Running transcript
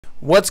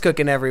What's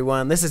cooking,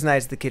 everyone? This is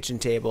Knights at the Kitchen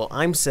Table.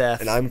 I'm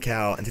Seth. And I'm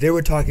Cal. And today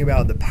we're talking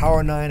about the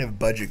Power 9 of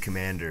Budget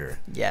Commander.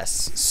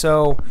 Yes.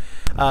 So,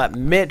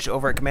 Mitch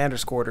over at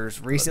Commander's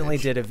Quarters recently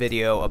did a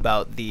video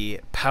about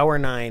the Power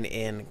 9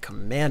 in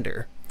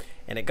Commander.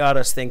 And it got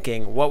us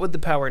thinking, what would the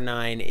Power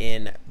 9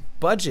 in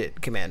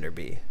Budget Commander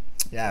be?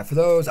 Yeah, for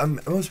those,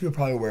 most people are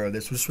probably aware of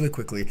this. Just really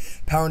quickly,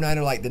 Power 9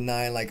 are like the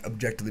 9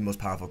 objectively most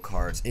powerful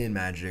cards in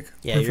Magic.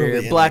 Yeah,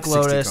 your Black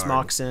Lotus,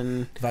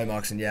 Moxen. Divine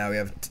Moxen, yeah. We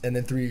have, and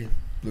then 3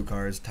 blue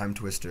cards, Time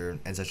Twister,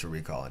 Ancestral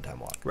Recall, and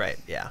Time Walk. Right,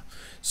 yeah.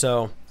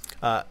 So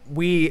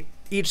we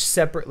each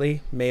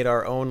separately made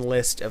our own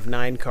list of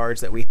 9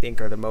 cards that we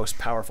think are the most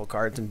powerful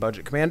cards in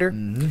Budget Commander.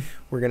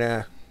 We're going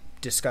to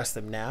discuss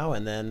them now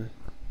and then,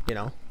 you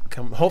know,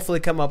 hopefully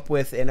come up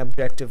with an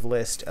objective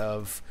list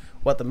of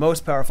what the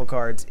most powerful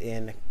cards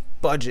in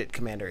Budget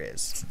Commander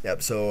is.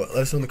 Yep, so let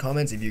us know in the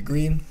comments if you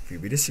agree, if you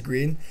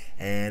disagree,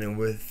 and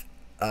with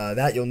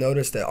that, you'll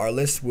notice that our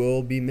list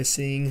will be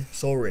missing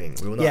Sol Ring.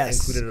 We will not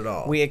include it at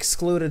all. We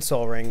excluded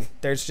Sol Ring.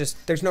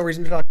 There's no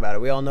reason to talk about it.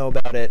 We all know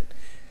about it.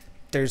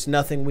 There's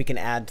nothing we can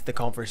add to the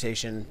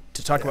conversation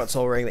to talk about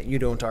Sol Ring that you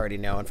don't already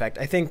know. In fact,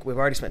 I think we've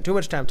already spent too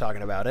much time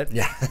talking about it.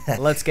 Yeah.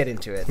 Let's get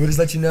into it. We'll just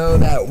let you know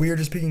that we are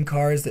just picking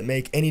cards that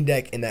make any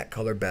deck in that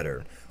color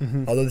better.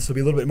 Although this will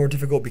be a little bit more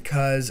difficult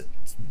because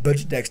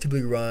budget decks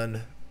typically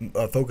run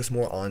focus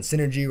more on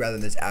synergy rather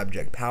than this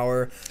abject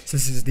power. So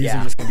these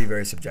are just going to be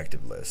very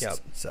subjective lists. Yep.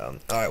 So,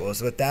 all right, well,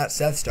 so with that,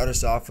 Seth, start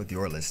us off with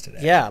your list today.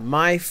 Yeah,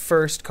 my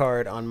first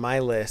card on my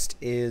list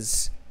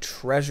is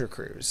Treasure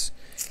Cruise.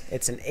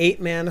 It's an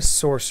 8-mana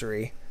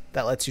sorcery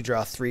that lets you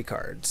draw 3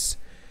 cards.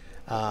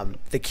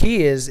 The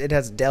key is it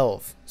has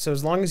Delve. So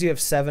as long as you have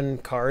 7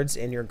 cards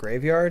in your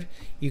graveyard,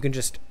 you can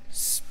just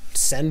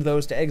send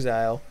those to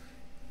exile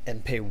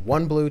and pay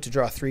 1 blue to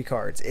draw 3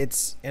 cards.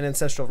 It's an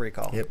Ancestral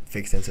Recall. Yep,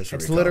 fixed Ancestral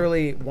Recall. It's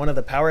literally one of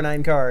the Power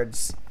 9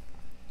 cards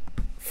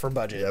for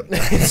budget. Yep.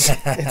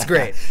 it's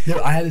great. Yeah,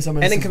 I had this on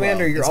my list. And in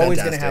Commander, you're always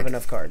going to have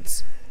enough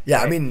cards. Yeah,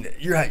 right? I mean,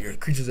 your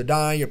creatures are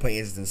dying, you're playing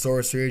instants and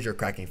sorceries, you're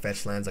cracking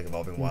fetch lands like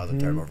Evolving Wilds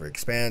and Terraforming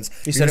Expanse.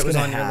 You said it was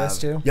on your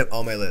list too? Yep,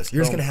 on my list.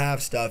 You're just going to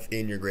have stuff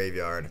in your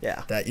graveyard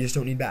that you just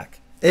don't need back.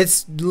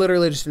 It's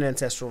literally just an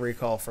Ancestral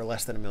Recall for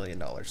less than $1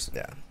 million.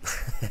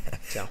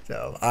 Yeah.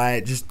 So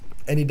I just,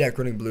 any deck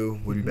running blue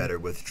would be better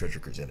with Treasure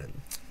Cruise in it.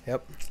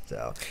 Yep.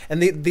 So,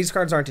 and these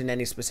cards aren't in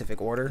any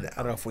specific order. No. I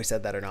don't know if we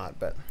said that or not,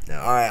 but no.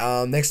 All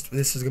right. Next,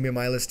 this is gonna be on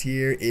my list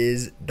here.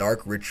 Is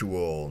Dark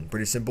Ritual.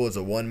 Pretty simple. It's a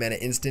 1-mana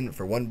instant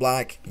for 1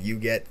 black. You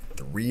get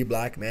 3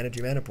 black mana to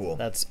your mana pool.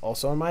 That's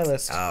also on my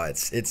list. Oh,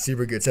 it's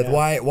super good. Seth,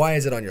 why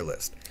is it on your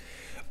list?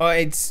 Oh,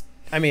 it's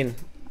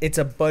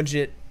a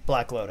budget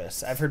Black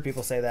Lotus. I've heard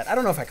people say that. I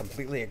don't know if I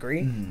completely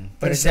agree,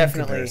 but it's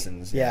definitely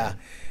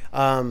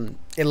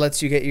it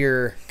lets you get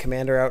your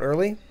commander out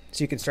early.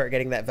 So you can start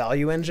getting that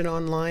value engine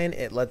online.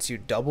 It lets you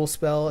double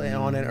spell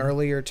on an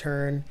earlier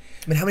turn.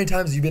 I mean, how many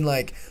times have you been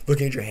like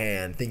looking at your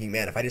hand, thinking,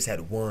 "Man, if I just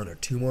had 1 or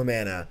 2 more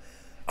mana,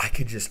 I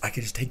could just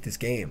take this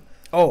game.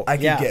 Oh, I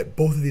could get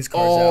both of these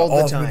cards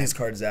all 3 of these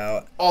cards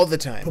out, all the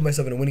time. Put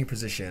myself in a winning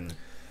position."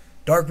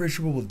 Dark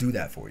Ritual will do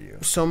that for you.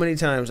 So many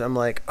times I'm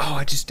like, "Oh,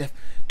 I just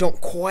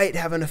don't quite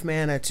have enough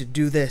mana to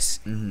do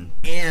this and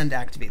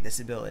activate this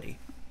ability."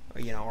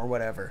 Or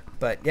whatever.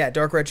 But yeah,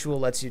 Dark Ritual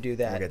lets you do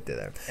that. We'll get to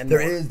there. And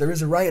there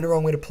is a right and a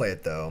wrong way to play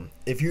it, though.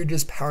 If you're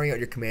just powering out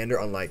your commander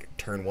on like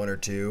turn 1 or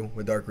 2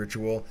 with Dark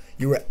Ritual,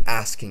 you are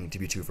asking to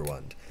be 2 for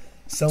 1.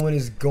 Someone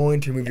is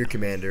going to remove your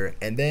commander,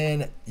 and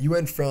then you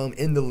went from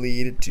in the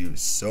lead to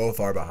so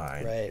far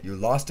behind. Right. You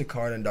lost a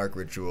card on Dark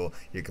Ritual.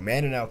 Your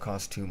commander now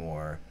costs 2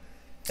 more.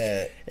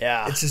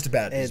 It's just a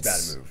bad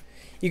move.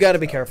 You got to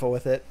be careful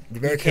with it.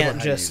 You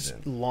can't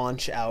just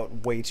launch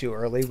out way too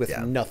early with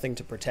nothing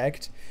to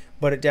protect.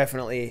 But it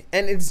definitely,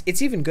 and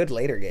it's even good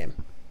later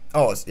game.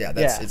 Oh, it's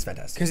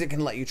fantastic. Because it can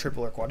let you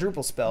triple or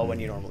quadruple spell when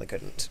you normally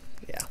couldn't.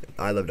 Yeah.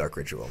 I love Dark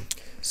Ritual.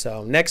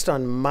 So next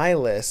on my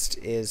list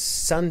is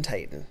Sun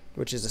Titan,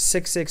 which is a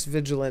 6/6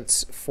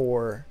 vigilance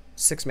for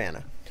 6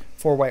 mana,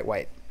 4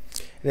 white.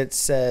 And it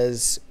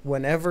says,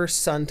 whenever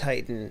Sun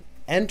Titan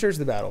enters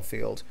the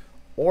battlefield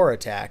or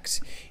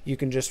attacks, you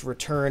can just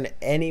return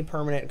any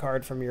permanent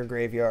card from your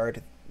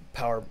graveyard,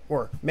 power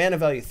or mana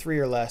value 3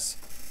 or less,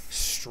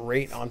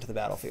 straight onto the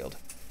battlefield.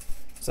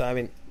 So I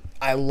mean,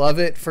 I love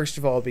it, first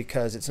of all,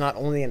 because it's not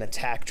only an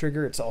attack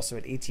trigger, it's also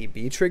an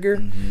ATB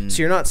trigger.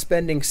 So you're not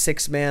spending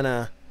 6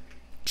 mana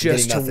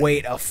just to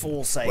wait a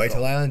full cycle. Wait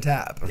till I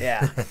untap.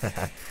 Yeah.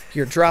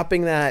 You're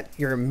dropping that,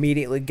 you're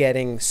immediately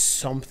getting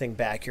something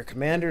back. Your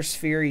Commander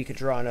Sphere, you could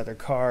draw another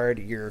card.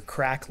 Your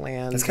Crack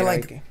Land. It's kind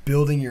of like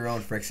building your own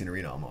Phyrexian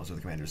Arena almost with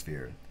the Commander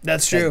Sphere.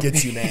 That's true. That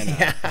gets you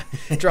mana.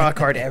 Draw a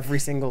card every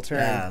single turn.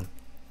 Yeah.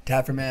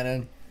 Tap for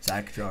mana.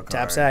 Sack, draw a card.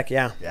 Tap, sack,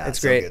 yeah it's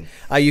great.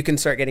 You can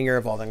start getting your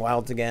Evolving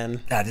Wilds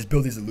again. Yeah, just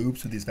build these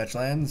loops with these fetch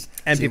lands.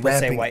 And so people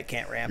say white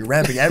can't ramp. You're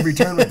ramping every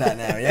turn with that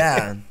now,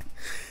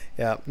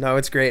 Yeah, no,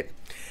 it's great.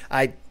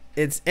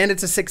 It's a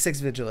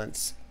 6/6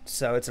 vigilance,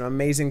 so it's an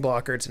amazing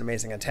blocker. It's an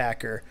amazing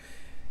attacker.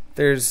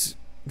 There's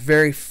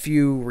very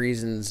few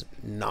reasons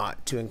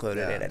not to include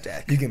it in a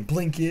deck. You can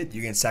blink it,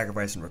 you can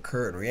sacrifice and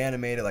recur and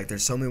reanimate it. Like,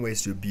 there's so many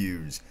ways to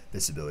abuse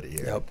this ability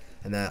here. Yep.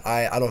 And that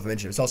I don't know if I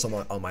mentioned, it's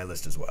also on my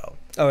list as well.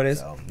 Oh, it is?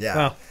 So, yeah.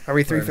 Wow. Are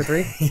we 3 for 3?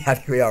 Yeah, I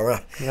think we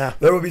are. Yeah.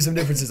 There will be some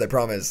differences, I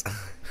promise.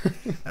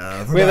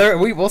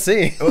 We'll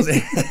see. We'll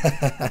see.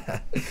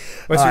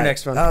 What's your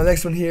next one?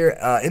 Next one here,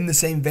 in the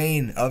same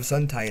vein of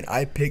Sun Titan,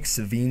 I picked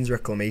Savine's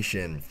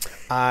Reclamation.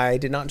 I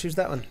did not choose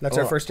that one. That's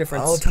our first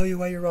difference. I'll tell you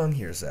why you're wrong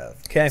here,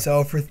 Seth. Okay.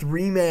 So for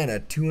 3 mana,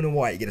 2 and a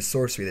white, you get a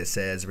sorcery that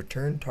says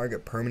return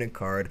target permanent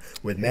card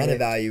with mana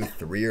value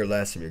 3 or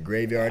less from your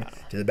graveyard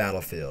to the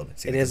battlefield.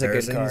 It is a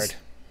good card.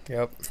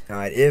 Yep.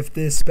 Alright, if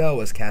this spell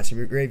was cast from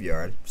your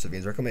graveyard,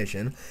 Savine's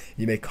Reclamation,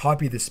 you may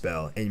copy the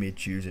spell and you may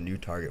choose a new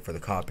target for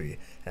the copy.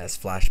 And that's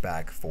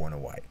flashback 4 and a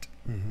white.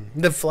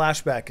 The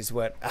flashback is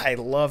what I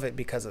love it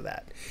because of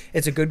that.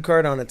 It's a good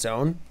card on its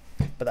own,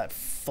 but that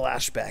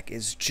flashback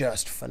is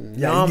just phenomenal.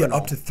 Yeah, you get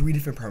up to 3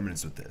 different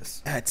permanents with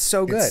this. It's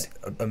so good.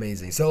 It's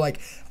amazing. So,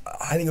 like,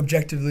 I think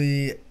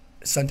objectively,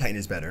 Sun Titan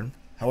is better.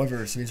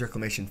 However, Savine's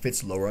Reclamation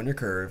fits lower on your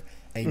curve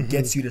and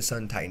gets you to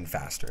Sun Titan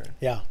faster.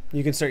 Yeah,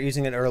 you can start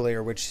using it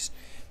earlier, which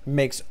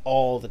makes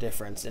all the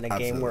difference in a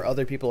game where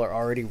other people are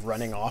already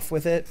running off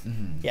with it.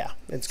 Yeah,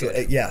 it's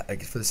good. Yeah,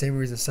 like for the same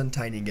reason Sun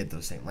Titan, you can get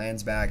those same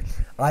lands back.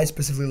 I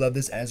specifically love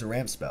this as a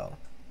ramp spell,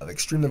 an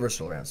extremely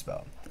versatile ramp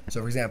spell.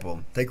 So, for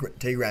example,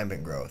 take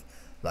Rampant Growth,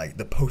 like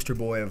the poster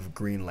boy of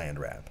green land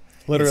ramp.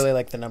 Literally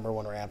like the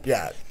 #1 ramp.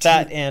 Yeah.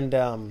 That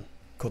and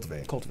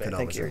Cultivate.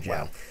 Thank you.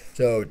 Yeah. Wow.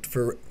 So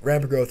for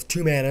Rampant Growth,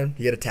 2 mana,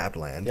 you get a tapped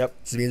land. Yep.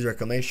 Savine's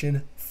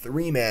Reclamation,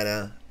 3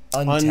 mana,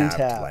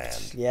 untapped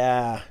land.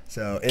 Yeah.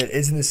 So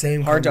it's in the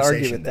same hard to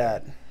conversation argue with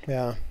there. that.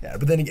 Yeah. Yeah,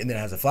 but then again, it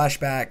has a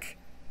flashback.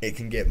 It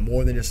can get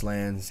more than just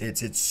lands.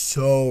 It's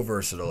so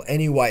versatile.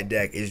 Any white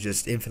deck is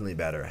just infinitely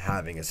better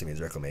having a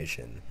Savine's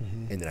Reclamation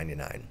in the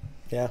 99.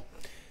 Yeah.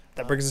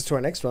 That brings us to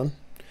our next one.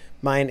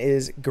 Mine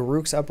is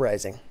Garruk's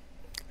Uprising,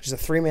 which is a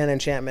 3-mana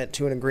enchantment,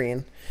 2 and a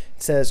green.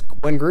 It says,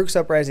 when Garruk's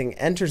Uprising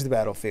enters the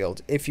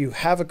battlefield, if you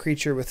have a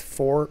creature with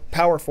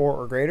power 4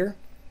 or greater,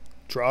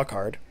 draw a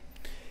card.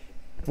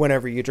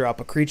 Whenever you drop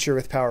a creature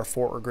with power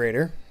 4 or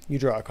greater, you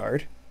draw a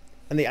card.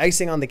 And the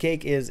icing on the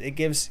cake is it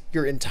gives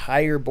your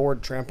entire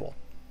board trample.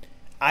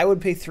 I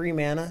would pay 3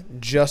 mana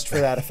just for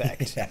that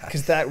effect,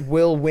 because that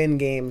will win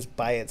games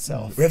by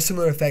itself. We have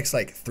similar effects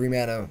like 3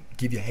 mana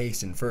give you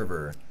haste and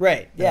fervor.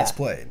 Right, yeah. That's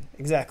played.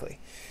 Exactly.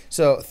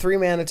 So 3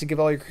 mana to give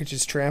all your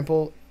creatures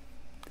trample,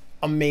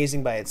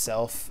 amazing by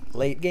itself.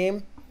 Late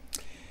game.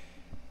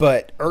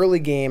 But early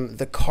game,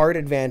 the card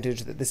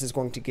advantage that this is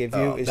going to give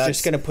you is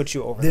just going to put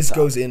you over the top. This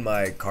goes in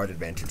my card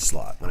advantage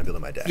slot when I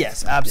build my deck.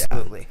 Yes,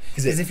 absolutely.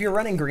 Because if you're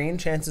running green,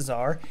 chances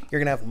are you're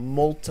going to have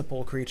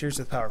multiple creatures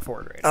with power 4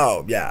 or greater.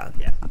 Oh, yeah.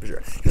 For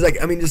sure. Because, like,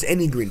 I mean, just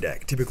any green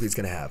deck typically is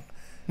going to have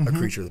a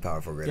creature with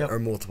power 4 or greater, or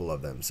multiple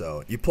of them.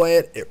 So you play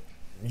it, it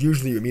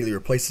usually immediately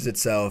replaces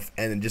itself,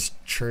 and then just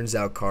churns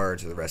out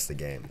cards for the rest of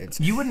the game.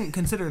 You wouldn't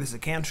consider this a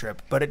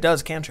cantrip, but it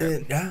does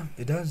cantrip.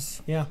 It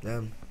does. Yeah.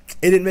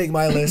 It didn't make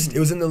my list. It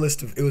was in the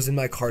list of. It was in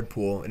my card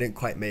pool. It didn't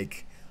quite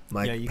make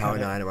my Power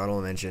 9 or I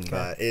don't mention,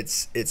 but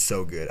it's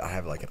so good. I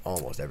have like an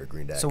almost every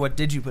green deck. So what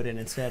did you put in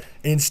instead?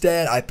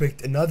 Instead, I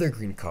picked another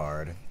green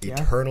card,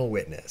 Eternal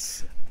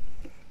Witness.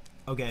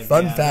 Okay.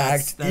 Fun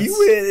fact: that's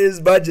EWIT is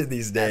budget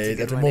these days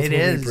after multiple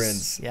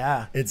reprints.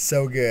 Yeah. It's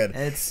so good.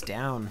 It's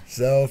down.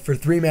 So for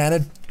 3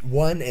 mana,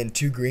 1 and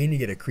 2 green, you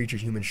get a creature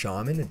human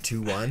shaman, a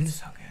 2/1.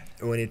 So good.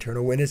 When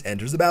Eternal Witness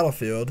enters the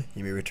battlefield,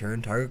 you may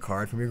return target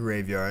card from your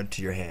graveyard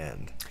to your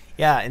hand.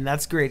 Yeah, and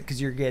that's great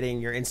because you're getting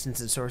your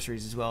instants and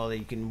sorceries as well. That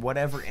you can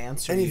whatever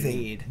answer you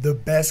need. The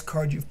best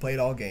card you've played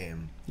all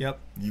game. Yep.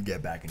 You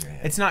get back in your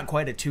hand. It's not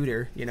quite a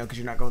tutor, because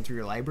you're not going through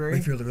your library.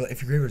 If your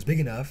graveyard's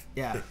big enough,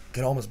 it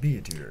could almost be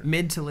a tutor.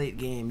 Mid to late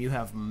game, you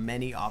have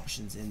many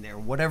options in there.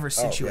 Whatever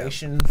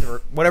situation,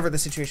 whatever the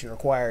situation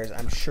requires,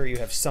 I'm sure you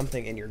have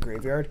something in your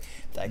graveyard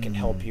that can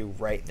help you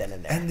right then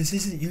and there. And this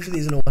usually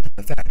isn't a one-time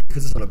effect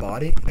because it's on a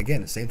body.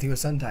 Again, same thing with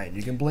Sun Titan.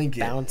 You can blink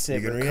it, bounce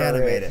it, you can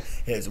reanimate it.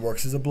 It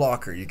works as a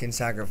blocker. You can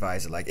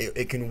sacrifice it. Like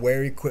it can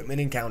wear equipment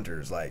and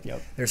counters. Like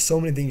there's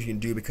so many things you can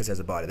do because it has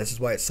a body. This is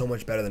why it's so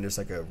much better than just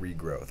like a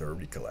regrowth or a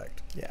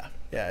recollect. Yeah,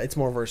 it's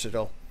more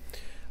versatile.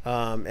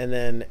 And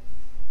then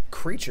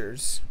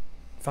creatures,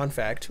 fun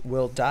fact,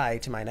 will die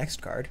to my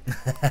next card,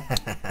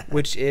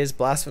 which is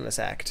Blasphemous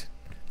Act.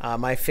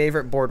 My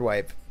favorite board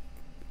wipe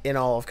in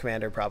all of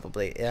Commander,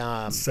 probably.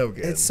 So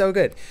good. It's so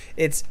good.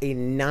 It's a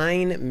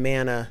 9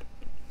 mana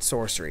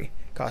sorcery.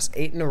 Costs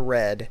 8 and a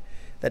red.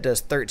 That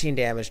does 13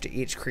 damage to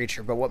each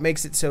creature. But what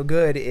makes it so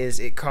good is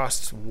it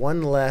costs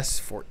 1 less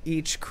for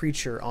each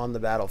creature on the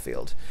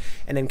battlefield.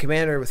 And in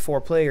Commander with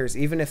 4 players,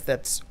 even if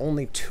that's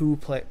only 2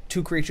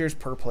 creatures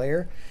per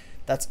player,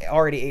 that's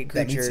already 8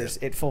 creatures.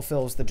 It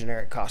fulfills the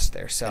generic cost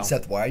there. So, and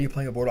Seth, why are you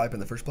playing a board wipe in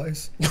the first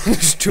place?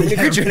 There's too many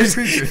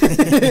creatures.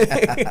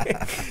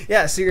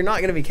 Yeah, so you're not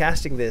going to be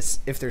casting this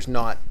if there's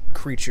not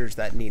creatures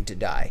that need to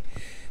die.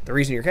 The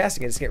reason you're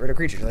casting it is to get rid of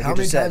creatures. Like How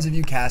many times have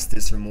you cast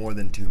this for more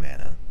than 2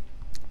 mana?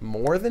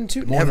 More than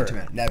 2? More Never. than 2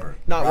 mana. Never.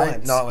 Not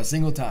once. Not a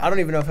single time. I don't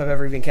even know if I've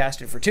ever even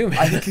cast it for 2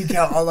 mana. I think you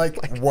count on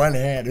like one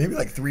hand, maybe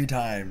like 3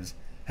 times.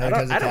 How many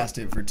times I cast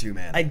it for 2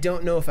 mana? I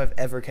don't know if I've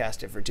ever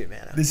cast it for 2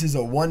 mana. This is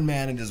a 1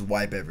 mana just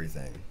wipe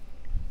everything.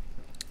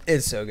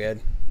 It's so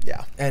good.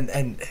 Yeah.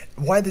 And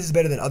why this is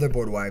better than other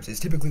board wipes is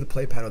typically the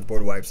play pattern with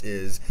board wipes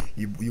is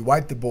you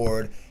wipe the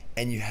board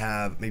and you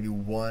have maybe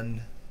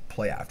 1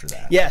 play after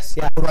that. Yes.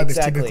 Yeah. Board wipe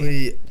exactly. is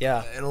typically,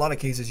 yeah. in a lot of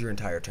cases, your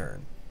entire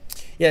turn.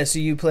 Yeah. So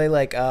you play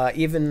like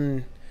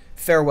even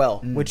Farewell,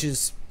 which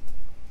is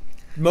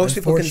most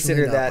people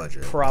consider that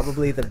budget.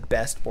 Probably the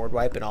best board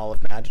wipe in all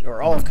of Magic,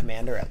 or all of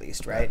Commander at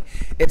least, right?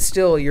 It's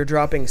still, you're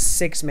dropping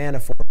 6 mana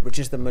for it, which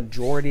is the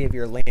majority of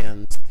your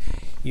lands.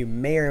 You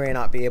may or may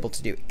not be able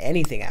to do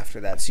anything after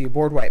that, so you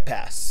board wipe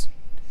pass,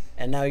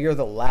 and now you're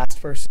the last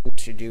person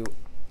to do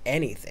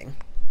anything.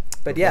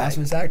 But yeah,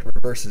 Blasphemous Act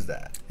reverses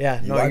that.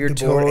 Yeah, you no, wipe you're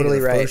the board and totally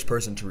you're the right. first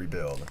person to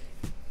rebuild.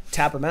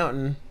 Tap a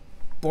mountain,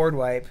 board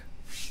wipe,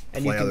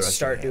 and Play you all can the rest of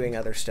start your doing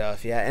other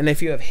stuff. Yeah, and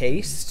if you have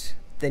haste,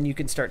 then you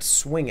can start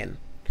swinging.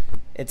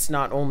 It's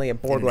not only a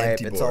board an wipe;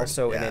 empty it's board,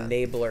 also yeah. an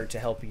enabler to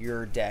help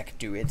your deck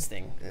do its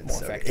thing more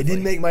So effectively. it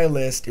didn't make my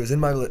list. It was in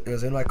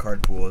my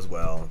card pool as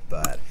well,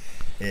 but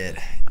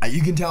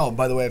you can tell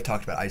by the way I've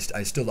talked about it,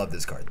 I still love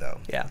this card though.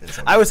 Yeah,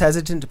 I was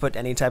hesitant to put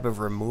any type of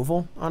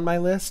removal on my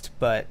list,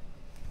 but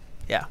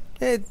yeah,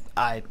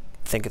 I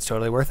think it's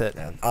totally worth it.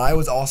 Yeah. I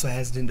was also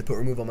hesitant to put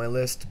remove on my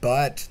list,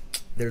 but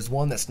there's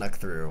one that snuck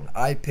through.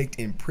 I picked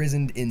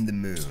Imprisoned in the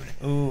Moon.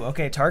 Ooh,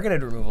 okay,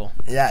 targeted removal.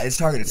 Yeah, it's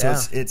targeted, so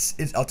Yeah.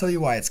 it's I'll tell you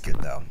why it's good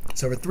though.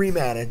 So for 3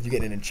 mana, you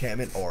get an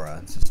enchantment aura.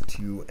 This is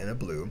 2 and a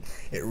blue.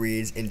 It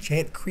reads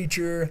enchant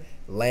creature,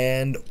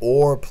 land,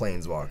 or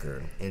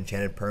planeswalker.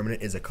 Enchanted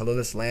permanent is a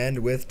colorless land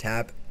with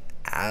tap,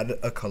 add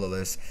a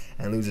colorless,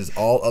 and loses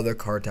all other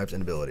card types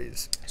and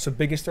abilities. So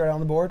biggest threat on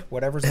the board,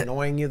 whatever's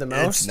annoying you the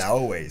most. It's now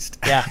a waste.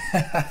 Yeah,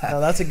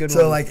 no, that's a good one.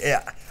 So like,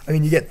 yeah, I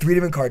mean, you get 3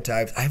 different card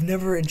types. I've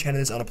never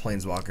enchanted this on a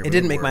planeswalker. It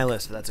didn't make my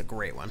list, but that's a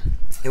great one.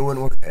 It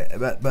wouldn't work,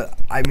 but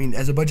I mean,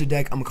 as a budget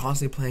deck, I'm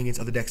constantly playing against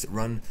other decks that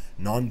run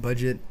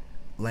non-budget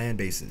land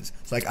bases.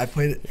 So like, I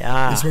played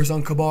this verse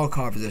on Cabal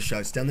Coffers. It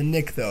shuts down the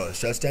Nykthos,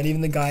 shuts down even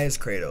the Gaia's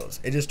Kratos.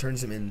 It just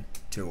turns them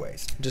into a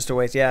waste. Just a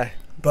waste, yeah.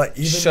 But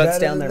even shuts better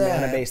down than their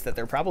mana that- base that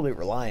they're probably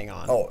relying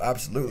on. Oh,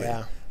 absolutely.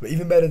 Yeah. But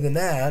even better than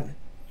that,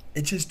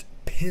 it just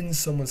pins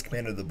someone's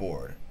commander to the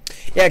board.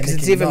 Yeah, because They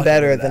it's can even knock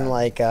better into than that.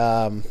 like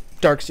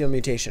Darksteel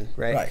Mutation,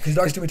 right? Right, because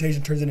Darksteel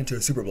Mutation turns it into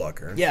a super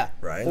blocker. Yeah.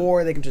 Right?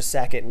 Or they can just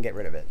sack it and get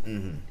rid of it.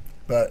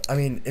 But I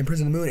mean, in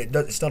Prison of the Moon,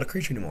 it's not a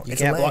creature anymore.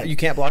 It's can't a block- land. you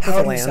can't block with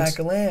How a do you land. sack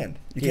a land?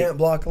 You Yeah. can't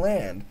block a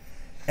land.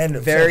 And so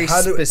Very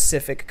how do-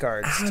 specific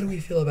cards. How do we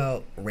feel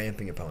about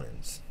ramping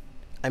opponents?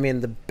 I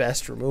mean, the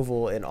best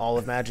removal in all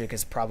of Magic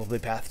is probably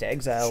Path to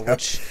Exile, Yep.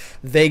 which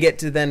they get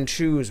to then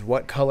choose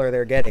what color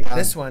they're getting.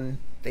 This one,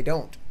 they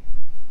don't.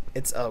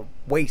 It's a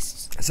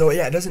waste. So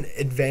yeah, it doesn't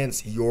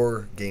advance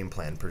your game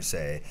plan per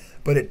se,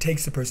 but it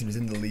takes the person who's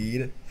in the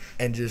lead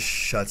and just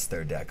shuts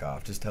their deck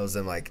off. Just tells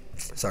them like,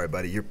 sorry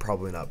buddy, you're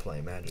probably not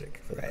playing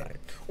Magic for the night.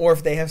 Or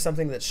if they have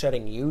something that's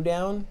shutting you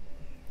down,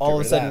 all of a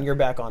rid of sudden that. you're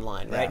back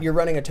online, right? Yeah. You're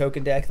running a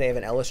token deck, they have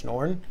an Elish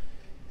Norn,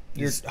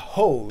 you're Just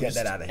hosed, get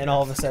that outta here. and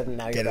all of a sudden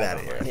now you're Get it back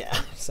outta online. here.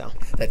 Yeah, so.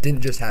 That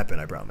didn't just happen,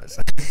 I promise.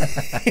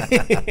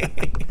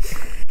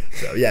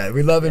 So yeah,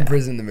 we love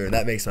Imprison the Moon.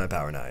 That makes my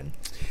power 9.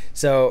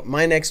 So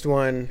my next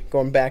one,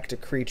 going back to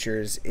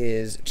creatures,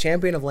 is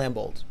Champion of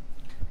Lambold.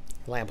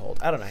 Lambhold.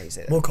 I don't know how you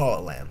say that. We'll call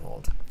it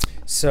Lambhold.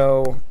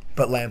 So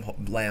But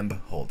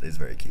Lambhold is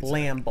very cute.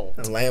 Lambolt.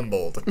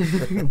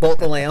 Lambold. Bolt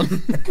the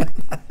lamb.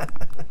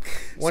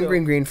 One So-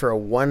 green for a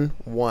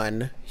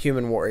 1/1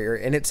 human warrior,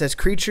 and it says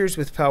creatures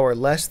with power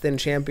less than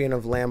Champion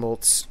of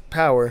Lambolt's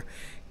power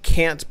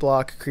can't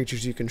block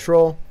creatures you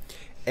control.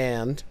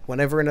 And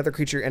whenever another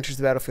creature enters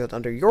the battlefield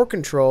under your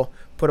control,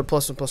 put a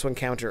 +1/+1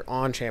 counter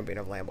on Champion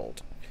of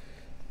Lambolt.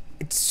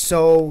 It's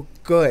so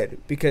good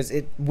because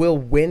it will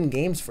win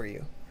games for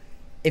you.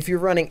 If you're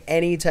running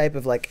any type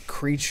of like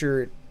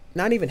creature,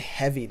 not even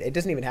heavy, it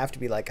doesn't even have to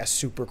be like a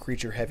super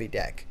creature heavy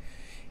deck.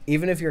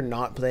 Even if you're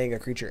not playing a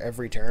creature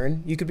every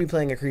turn, you could be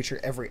playing a creature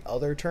every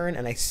other turn,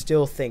 and I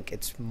still think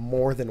it's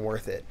more than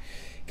worth it.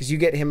 Because you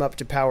get him up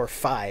to power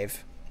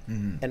 5,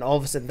 and all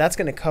of a sudden that's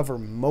going to cover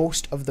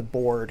most of the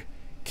board,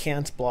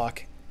 can't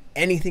block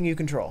anything you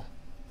control.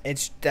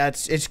 It's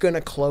going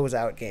to close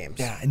out games.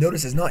 Yeah, and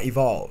notice it's not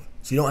evolve,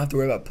 so you don't have to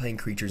worry about playing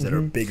creatures that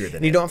are bigger than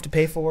And you it. don't have to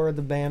pay for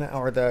the mana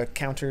or the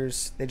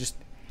counters. They just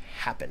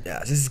happen. Yeah,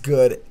 this is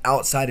good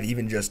outside of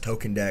even just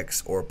token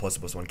decks or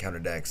 +1/+1 counter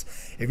decks.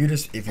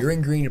 If you're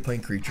in green, you're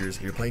playing creatures.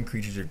 If you're playing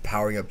creatures, you're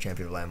powering up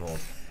Champion of Lamhold,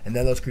 and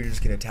then those creatures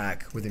can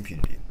attack with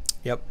impunity,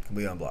 Yep.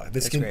 completely unblocked.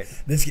 That's great.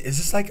 This is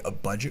just like a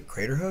budget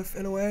Craterhoof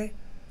in a way.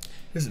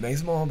 Does it make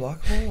them all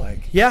unblockable?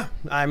 Like Yeah,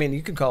 I mean,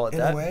 you could call it in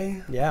that. a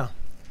way, Yeah,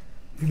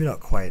 maybe not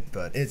quite,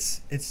 but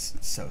it's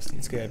so sneaky.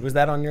 it's good. Was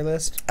that on your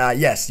list?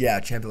 Yes, yeah,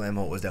 Champion of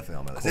Lamhold was definitely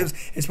on my list.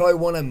 It's probably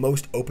one I'm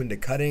most open to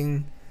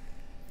cutting,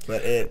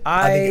 but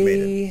I think it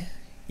made it.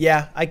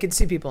 Yeah, I could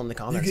see people in the You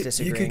comments could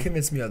disagreeing.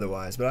 convince me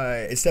otherwise,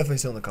 but it's definitely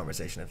still in the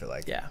conversation, I feel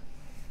like. Yeah.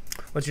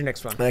 What's your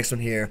next one? My next one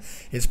here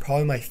is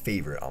probably my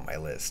favorite on my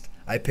list.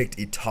 I picked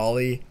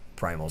Etali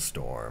Primal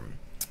Storm.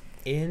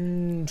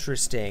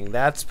 Interesting.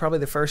 That's probably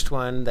the first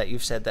one that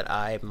you've said that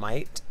I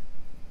might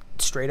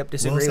straight up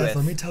disagree Seth, with.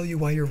 let me tell you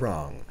why you're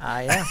wrong.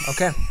 Yeah,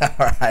 okay.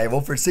 All right,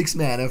 well, for 6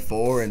 mana,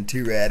 4 and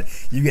 2 red,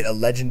 you get a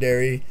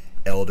legendary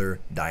Elder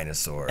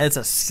Dinosaur. It's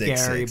a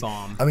scary 6/6.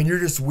 bomb. I mean, you're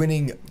just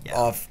winning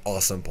off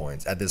awesome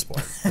points at this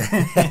point.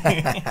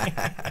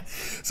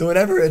 So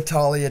whenever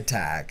Etali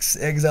attacks,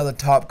 exile the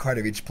top card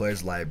of each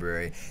player's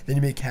library. Then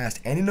you may cast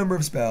any number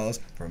of spells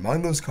from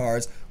among those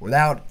cards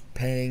without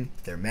paying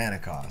their mana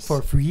cost.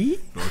 For free?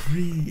 For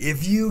free.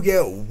 If you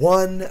get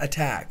 1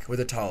 attack with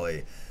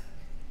Etali,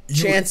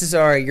 chances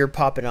are you're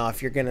popping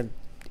off. You're going to,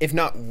 if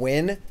not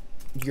win,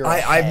 you're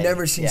ahead. I've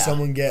never seen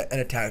someone get an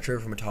attack trigger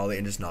from Etali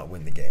and just not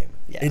win the game.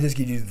 Yeah. It just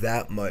gives you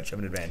that much of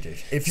an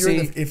advantage. If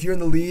you're in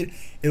the lead,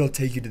 it'll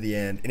take you to the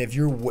end, and if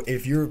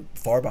you're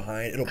far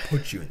behind, it'll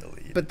put you in the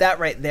lead. But that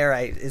right there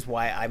is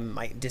why I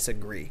might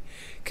disagree,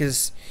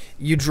 because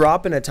you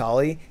drop an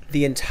Etali,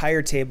 the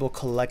entire table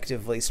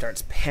collectively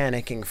starts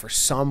panicking for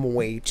some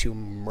way to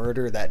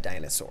murder that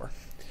dinosaur.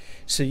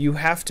 So you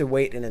have to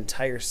wait an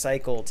entire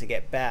cycle to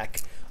get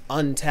back,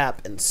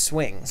 untap, and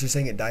swing. So you're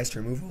saying it dies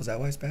to removal? Is that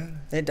why it's bad?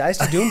 It dies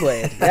to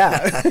Doomblade,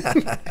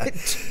 yeah.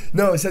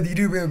 No, Seth, you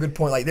do bring a good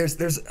point. Like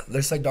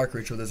there's like Dark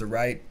Ritual. There's a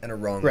right and a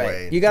wrong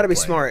way. You got to be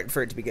play. Smart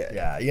for it to be good.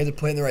 Yeah, you have to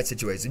play in the right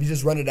situation. If you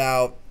just run it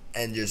out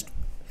and just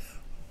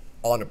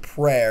on a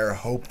prayer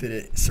hope that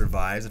it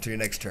survives until your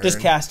next turn, just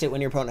cast it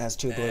when your opponent has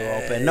 2 glue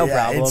open. No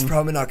problem. It's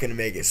probably not going to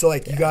make it. So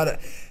like you gotta,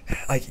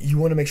 like you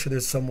want to make sure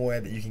there's some way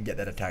that you can get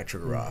that attack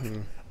trigger off.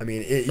 I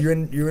mean, you're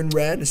in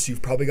red, so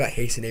you've probably got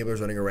haste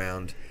enablers running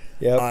around.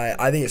 Yep.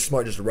 I think it's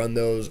smart just to run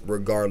those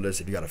regardless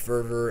if you got a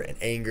fervor and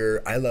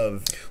anger. I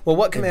love. Well,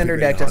 what commander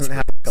deck doesn't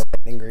have a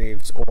Lightning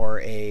Greaves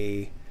or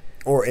a?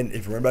 Or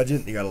if you're in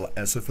budget, you got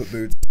a Swiftfoot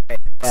Boots.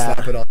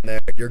 Slap it on there.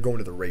 You're going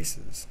to the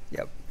races.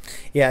 Yep.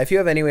 Yeah. If you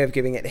have any way of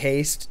giving it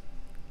haste,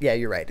 yeah,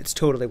 you're right. It's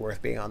totally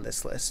worth being on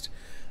this list.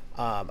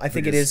 I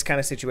think it is kind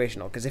of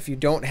situational, because if you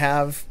don't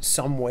have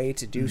some way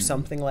to do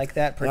something like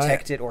that,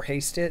 protect it or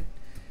haste it,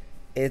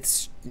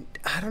 it's,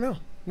 I don't know.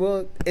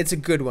 Well, it's a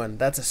good one.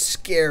 That's a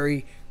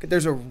scary.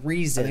 There's a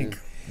reason. I think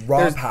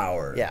raw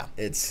power. Yeah.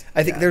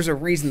 I think there's a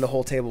reason the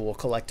whole table will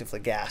collectively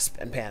gasp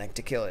and panic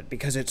to kill it,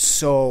 because it's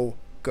so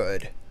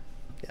good.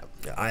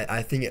 Yeah.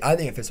 I think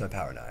it fits my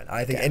power 9.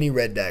 I think any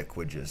red deck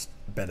would just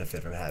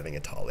benefit from having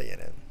Etali in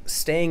it.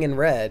 Staying in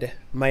red,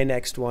 my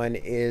next one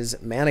is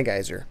Mana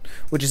Geyser,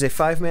 which is a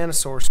 5-mana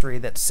sorcery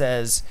that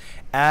says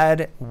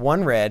add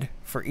 1 red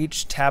for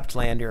each tapped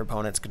land your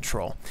opponents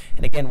control.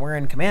 And again, we're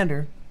in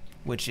Commander,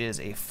 which is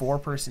a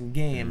 4-person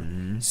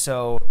game,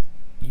 so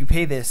you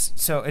pay this.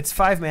 So it's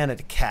 5 mana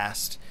to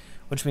cast,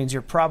 which means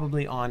you're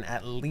probably on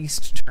at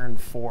least turn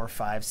 4,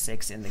 5,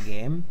 6 in the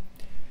game.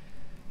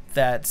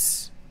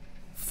 That's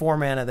 4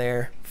 mana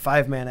there,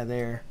 5 mana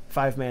there,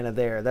 5 mana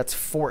there. That's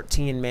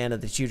 14 mana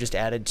that you just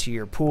added to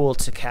your pool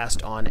to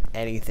cast on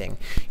anything.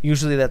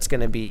 Usually that's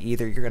going to be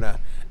either you're going to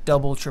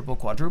double, triple,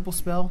 quadruple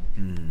spell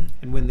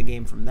and win the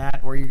game from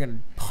that, or you're going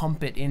to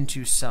pump it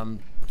into some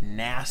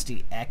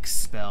nasty X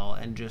spell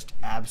and just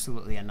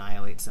absolutely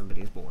annihilate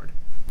somebody's board.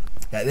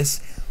 Yeah,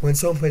 when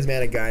someone plays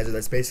Mana Geyser,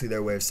 that's basically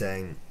their way of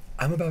saying,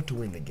 I'm about to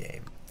win the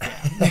game.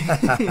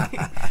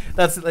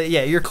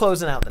 You're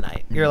closing out the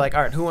night. You're like,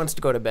 all right, who wants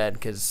to go to bed,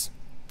 because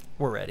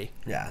we're ready.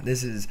 Yeah,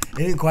 it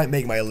didn't quite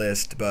make my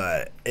list,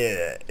 but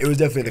it was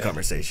definitely the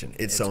conversation.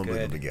 It's so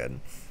unbelievably good.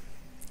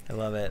 I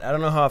love it. I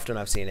don't know how often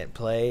I've seen it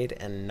played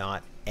and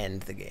not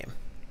end the game.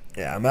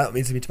 Yeah, that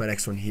leads me to my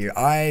next one here.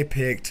 I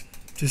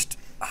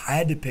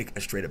had to pick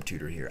a straight up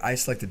tutor here. I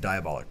selected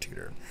Diabolic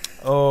Tutor.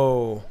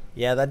 Oh,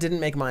 yeah, that didn't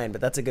make mine,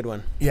 but that's a good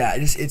one.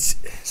 Yeah,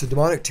 so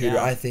Demonic Tutor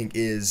I think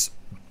is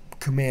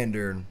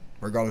Commander,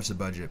 regardless of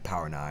budget,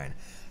 power 9.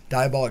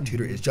 Diabolic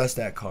Tutor is just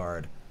that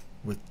card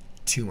with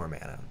 2 more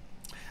mana.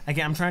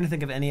 Again, I'm trying to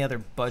think of any other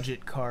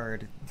budget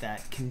card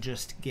that can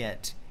just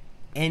get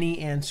any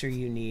answer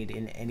you need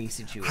in any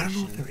situation. I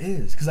don't know if there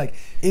is, because like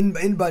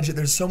in budget,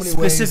 there's so many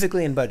ways.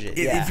 Specifically in budget,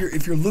 yeah.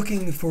 If you're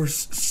looking for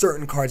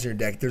certain cards in your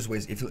deck, there's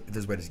ways.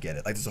 There's ways to get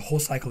it. Like there's a whole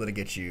cycle that'll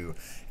get you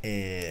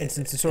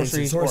instant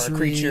sorceries, or a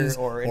creature,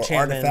 or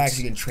artifacts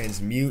you can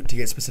transmute to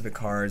get specific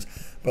cards.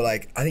 But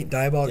like I think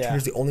Diabolic Tutor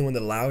is the only one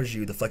that allows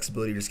you the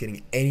flexibility of just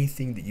getting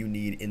anything that you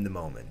need in the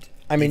moment.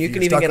 I mean, you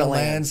can even get a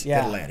land.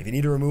 Get a land. If you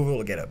need a removal,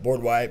 it'll get a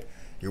board wipe.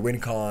 Your win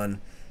con,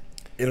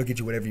 it'll get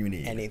you whatever you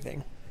need.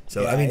 Anything.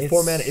 So I mean,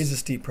 4 mana is a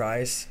steep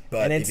price,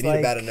 but if you need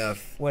it bad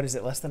enough, what is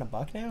it? Less than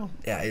 $1 now?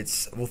 Yeah,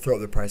 we'll throw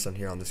up the price on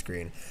here on the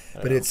screen,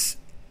 but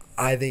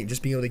I think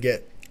just being able to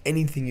get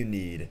anything you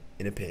need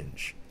in a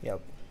pinch.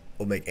 Yep.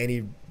 Will make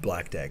any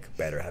black deck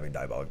better having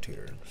Diabolic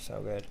Tutor.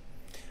 So good.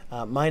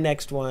 My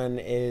next one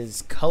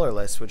is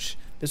Colorless, which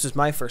this was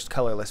my first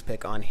Colorless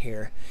pick on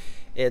here.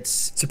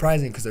 It's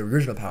surprising because the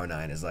original Power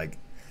 9 is like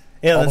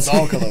almost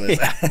all colorless.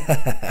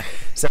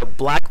 So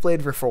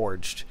Blackblade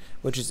Reforged,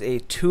 which is a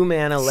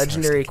 2-mana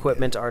legendary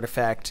equipment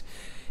artifact.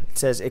 It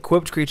says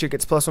equipped creature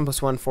gets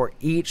 +1/+1 for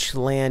each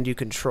land you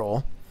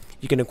control.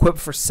 You can equip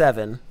for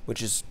 7,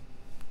 which is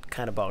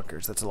kind of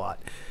bonkers. That's a lot.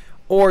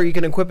 Or you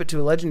can equip it to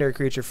a legendary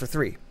creature for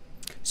 3.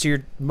 So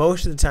you're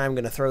most of the time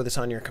going to throw this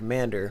on your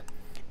commander,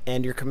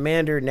 and your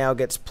commander now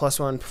gets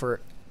 +1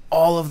 for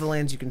all of the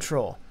lands you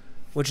control,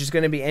 which is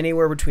going to be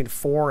anywhere between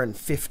 4 and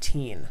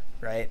 15,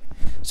 right?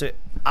 So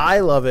I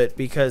love it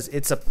because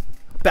it's a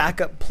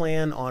backup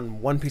plan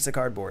on one piece of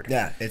cardboard.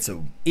 Yeah, it's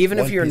a even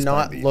if you're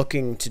not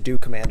looking to do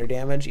commander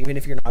damage, even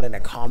if you're not in a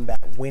combat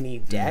winny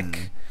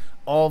deck,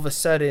 all of a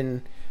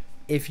sudden,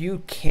 if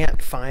you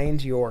can't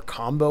find your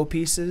combo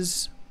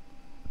pieces,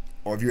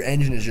 or if your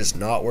engine is just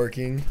not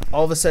working,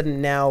 all of a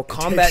sudden now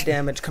combat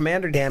damage,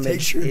 commander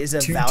damage is a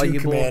 2/2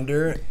 valuable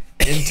commander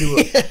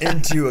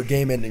into a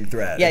game-ending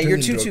threat. Yeah, your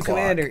 2/2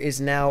 commander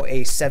is now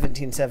a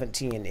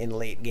 17/17 in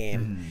late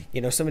game. You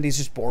know, somebody's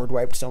just board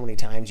wiped so many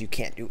times you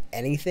can't do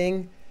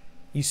anything.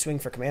 You swing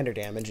for commander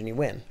damage and you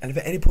win. And if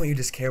at any point you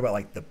just care about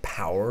like the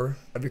power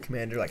of your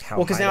commander, like how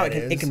because now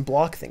it can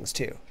block things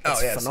too. It's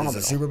phenomenal.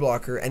 It's a super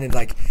blocker, and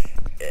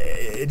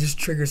it just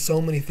triggers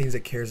so many things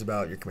it cares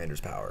about your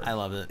commander's power. I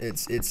love it.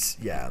 It's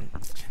yeah.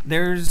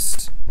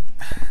 There's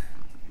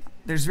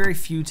very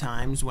few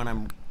times when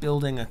I'm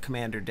building a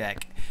commander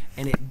deck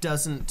and it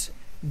doesn't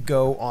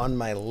go on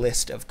my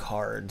list of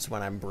cards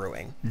when I'm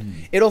brewing.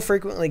 It'll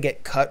frequently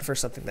get cut for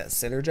something that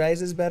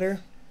synergizes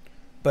better,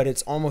 but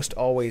it's almost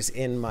always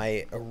in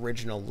my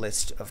original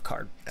list of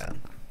cards. Yeah.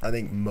 I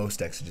think most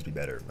decks would just be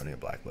better running a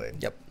Black Blade.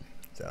 Yep.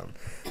 So,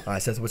 all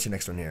right, Seth, what's your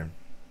next one here?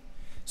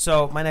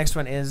 So my next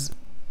one is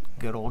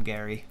good old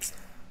Gary.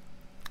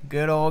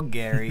 Good old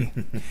Gary.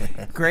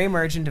 Gray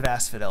Merchant of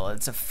Asphodel.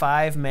 It's a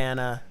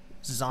 5-mana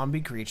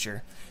zombie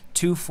creature,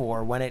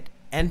 2/4. When it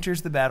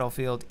enters the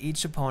battlefield,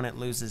 each opponent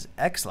loses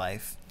X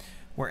life,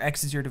 where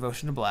X is your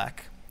devotion to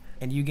black,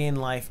 and you gain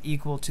life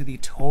equal to the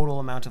total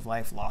amount of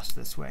life lost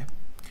this way.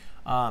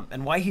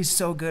 And why he's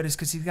so good is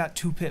because he's got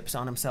 2 pips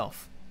on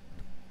himself.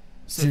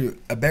 So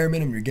a bare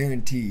minimum, you're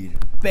guaranteed.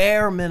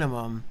 Bare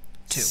minimum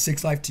 2.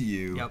 6 life to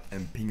you, Yep.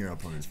 and ping your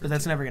opponents for But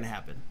that's 2. never going to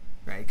happen,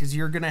 right? Because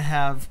you're going to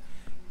have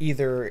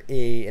either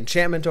a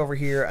enchantment over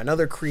here,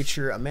 another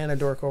creature, a mana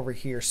dork over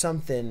here,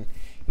 something.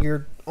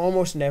 You're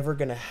almost never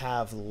going to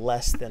have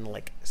less than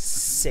like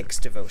 6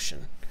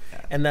 devotion. Yeah.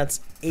 And that's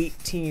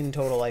 18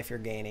 total life you're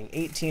gaining,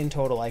 18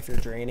 total life you're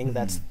draining.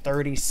 That's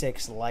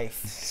 36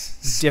 life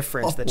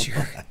difference that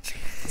you're...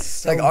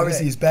 So like,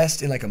 obviously, he's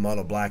best in like a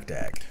mono black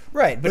deck.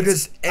 Right. But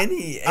because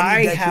any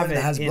deck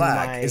that has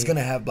black is going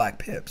to have black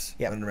pips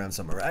running around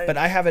somewhere, right? But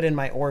I have it in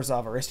my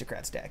Orzhov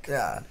Aristocrats deck.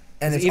 Yeah.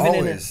 And it's even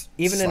always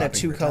in a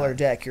 2-color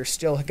deck, you're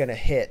still going to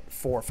hit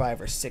 4,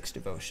 5, or 6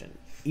 devotion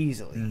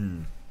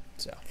easily.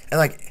 So. And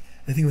like...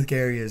 The thing with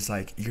Gary is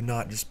like you're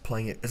not just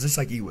playing it. It's just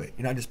like Ewit.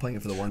 You're not just playing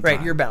it for the one time.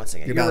 Right, you're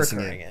bouncing it. You're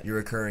recurring it. You're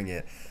recurring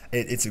it.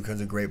 It's because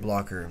a great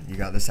blocker. You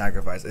got the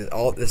sacrifice.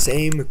 All the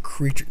same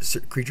creature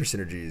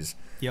synergies.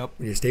 Yep.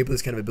 When you staple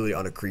this kind of ability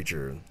on a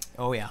creature.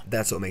 Oh yeah.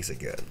 That's what makes it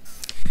good.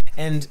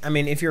 And I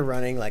mean, if you're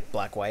running like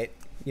black white,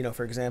 you know,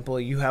 for example,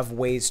 you have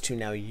ways to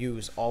now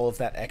use all of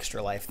that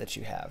extra life that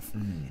you have.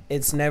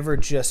 It's never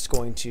just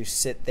going to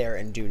sit there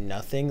and do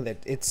nothing. That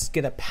it's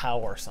gonna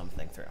power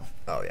something through.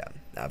 Oh yeah,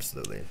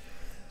 absolutely.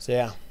 So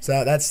yeah.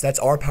 So that's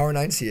our Power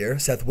 9s here.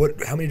 Seth,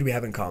 how many do we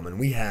have in common?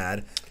 We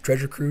had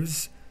Treasure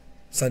Cruise,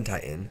 Sun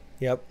Titan.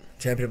 Yep.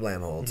 Champion of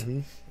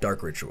Lambholt,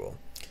 Dark Ritual.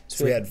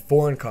 So we had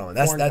 4 in common.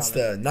 That's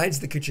the Knights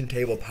of the Kitchen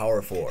Table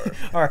Power 4.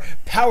 Our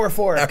Power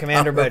 4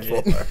 Commander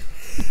budget.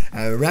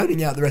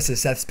 Rounding out the rest of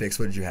Seth's picks,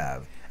 what did you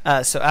have?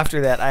 So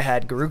after that, I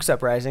had Garruk's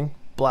Uprising,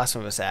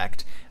 Blasphemous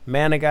Act,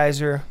 Mana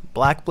Geyser,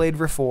 Blackblade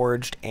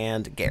Reforged,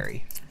 and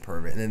Gary.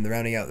 Perfect. And then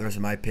rounding out the rest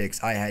of my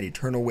picks, I had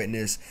Eternal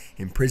Witness,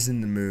 Imprison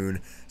the Moon,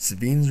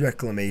 Savine's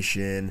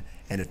Reclamation,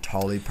 and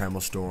Atali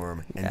Primal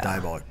Storm, and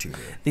Diabolic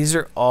Tutor. These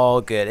are all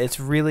good. It's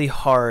really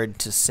hard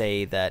to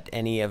say that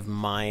any of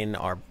mine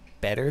are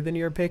better than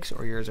your picks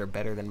or yours are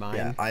better than mine.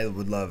 Yeah, I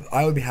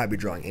would be happy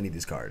drawing any of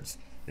these cards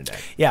today.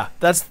 Yeah,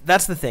 that's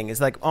the thing. Is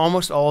like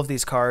almost all of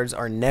these cards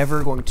are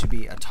never going to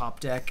be a top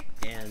deck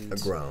and a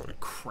grown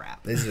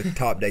crap. This is a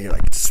top deck. You're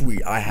like,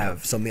 sweet, I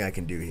have something I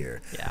can do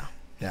here. Yeah.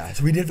 Yeah,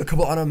 so we did a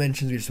couple honorable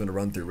mentions. We just want to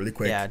run through really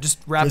quick. Yeah, just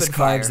rapid fire.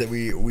 Cards that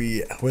we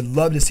would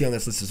love to see on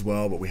this list as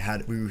well, but we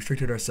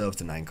restricted ourselves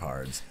to 9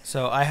 cards.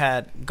 So I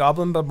had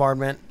Goblin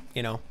Bombardment,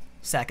 you know,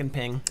 sack and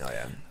ping. Oh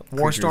yeah.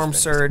 Warstorm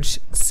Surge,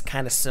 it's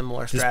kind of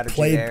similar strategy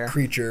play there.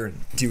 Creature,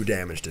 do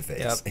damage to face.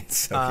 Yep. It's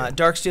so good.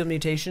 Darksteel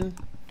Mutation.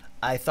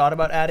 I thought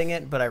about adding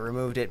it, but I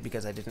removed it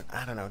because I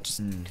don't know,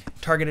 just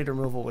targeted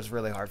removal was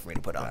really hard for me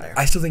to put on there.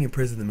 I still think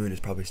Imprison the Moon is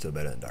probably still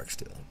better than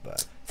Darksteel,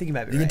 but I think you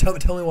might be right. You can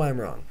tell me why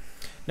I'm wrong.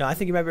 No, I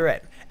think you might be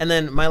right. And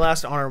then my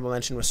last honorable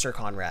mention was Sir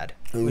Conrad,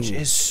 which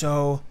is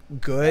so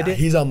good. Yeah,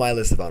 he's on my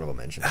list of honorable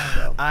mentions as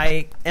well.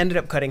 I ended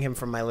up cutting him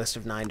from my list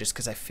of 9 just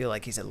because I feel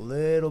like he's a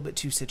little bit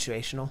too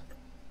situational.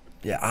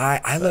 Yeah,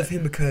 I love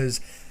him because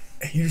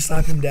you just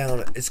slap him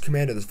down as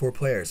commander. There's 4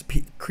 players.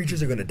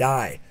 Creatures are going to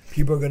die.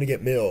 People are going to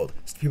get milled.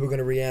 People are going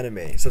to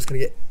reanimate. So it's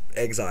going to get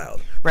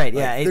exiled. Right,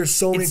 yeah. There's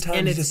so many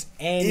times he's just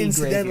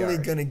incidentally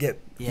going to get...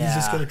 He's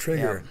just going to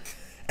trigger.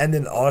 Yeah. And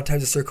then all the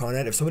times at Sir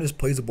Conrad, if someone just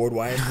plays a board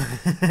wide,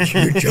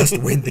 you just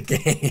win the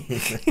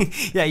game.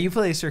 Yeah, you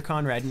play Sir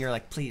Conrad and you're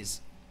like,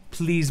 please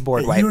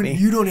board wipe me.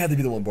 You don't have to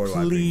be the one board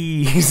wiping.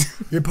 Please.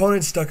 Your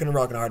opponent's stuck in a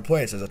rock and a hard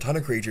place. There's a ton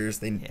of creatures.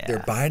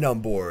 They're behind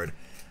on board.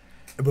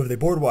 But if they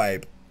board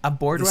wipe, a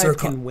board wipe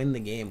can win the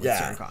game with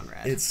Sir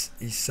Conrad. He's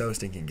so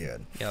stinking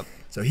good. Yep.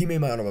 So he made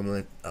my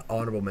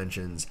honorable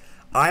mentions.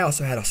 I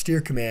also had Austere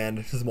Command,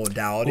 which is the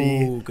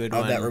modality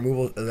of that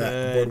removal of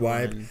that board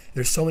wipe.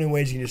 There's so many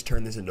ways you can just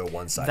turn this into a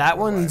one-sided That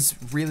board one's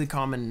wipe. really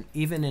common,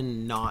 even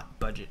in not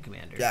budget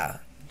commanders. Yeah,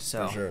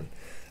 so for sure.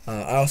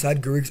 I also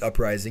had Garruk's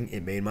Uprising.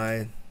 It made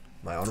my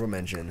honorable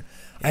mention.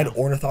 I had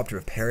Ornithopter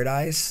of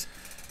Paradise.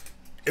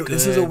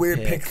 This is a weird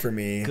pick for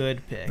me.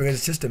 Good pick. Because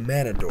it's just a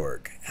mana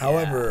dork.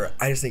 However,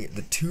 I just think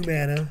the 2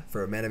 mana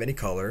for a mana of any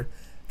color,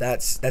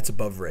 that's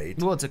above rate.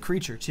 Well, it's a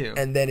creature too.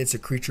 And then it's a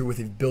creature with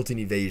a built-in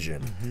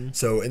evasion.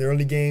 So in the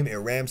early game, it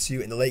ramps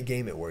you. In the late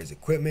game, it wears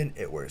equipment.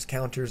 It wears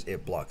counters.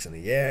 It blocks in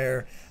the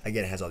air.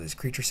 Again, it has all these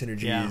creature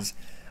synergies. Yeah.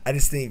 I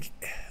just think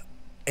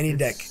any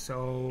deck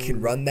so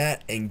can run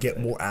that and get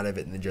more out of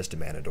it than just a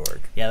mana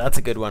dork. Yeah, that's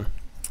a good one.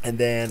 And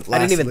then lastly, I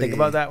didn't even think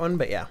about that one,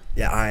 but yeah.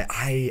 Yeah,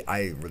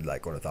 I really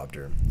like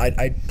Ornithopter.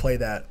 I'd play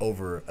that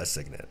over a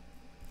Signet.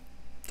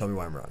 Tell me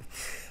why I'm wrong.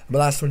 My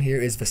last one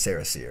here is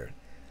Viscera Seer.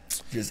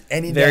 Just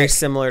any very deck,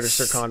 similar to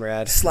Sir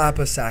Conrad. Slap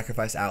a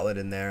Sacrifice Outlet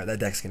in there. That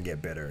deck's gonna get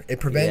bitter.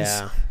 It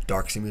prevents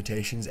Darksea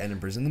Mutations and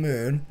Imprison the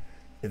Moon.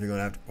 If you're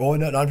gonna have to, well,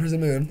 no, not Imprison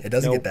the Moon. It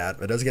doesn't get that.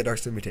 It doesn't get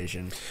Darksea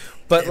Mutation.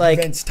 But it like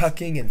prevents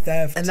tucking and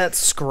theft. And that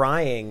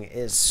scrying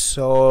is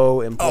so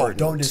important.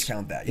 Oh, don't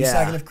discount that. You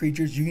sack enough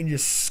creatures, you can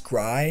just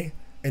scry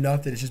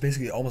enough that it's just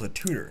basically almost a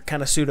tutor.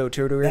 Kind of pseudo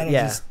tutor.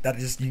 That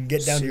just you can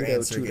get down to your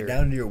answer, tutor. get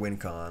down to your win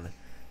con,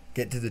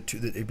 get to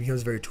it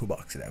becomes very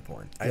toolbox at that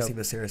point. I just think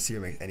Viscera Seer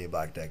makes any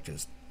black deck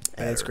just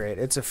better. And it's great.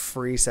 It's a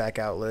free sack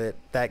outlet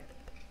that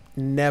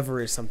never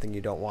is something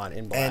you don't want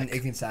in black. And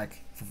it can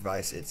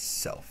sacrifice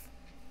itself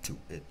to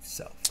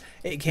itself.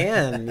 It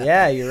can.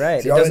 Yeah, you're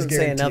right. So it doesn't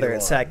say another.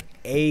 It sack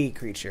a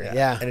creature.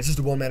 Yeah. And it's just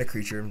a 1 mana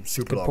creature.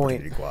 Super low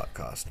opportunity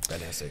cost.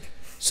 Fantastic.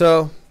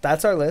 So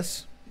that's our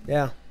list.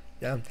 Yeah.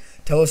 Yeah.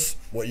 Tell us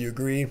what you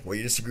agree, what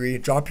you disagree.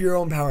 Drop your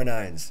own Power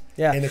 9s.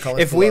 Yeah. In the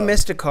comments if we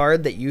missed a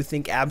card that you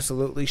think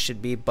absolutely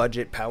should be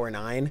budget Power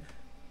 9,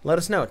 let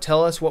us know.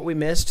 Tell us what we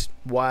missed,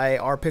 why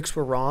our picks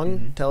were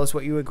wrong. Tell us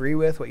what you agree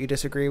with, what you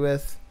disagree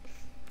with.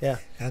 Yeah.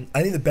 And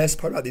I think the best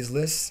part about these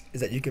lists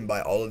is that you can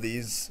buy all of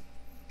these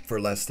for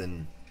less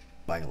than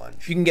buying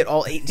lunch. You can get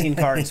all 18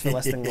 cards for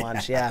less than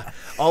lunch. Yeah.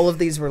 All of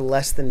these were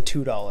less than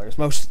 $2.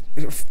 Most,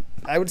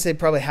 I would say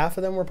probably half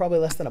of them were probably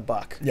less than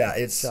 $1. Yeah,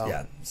 it's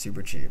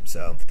super cheap.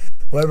 So,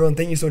 well, everyone,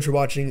 thank you so much for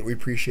watching. We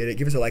appreciate it.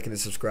 Give us a like and a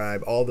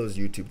subscribe. All those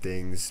YouTube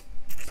things.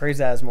 Praise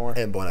Asmore.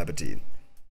 And bon appetit.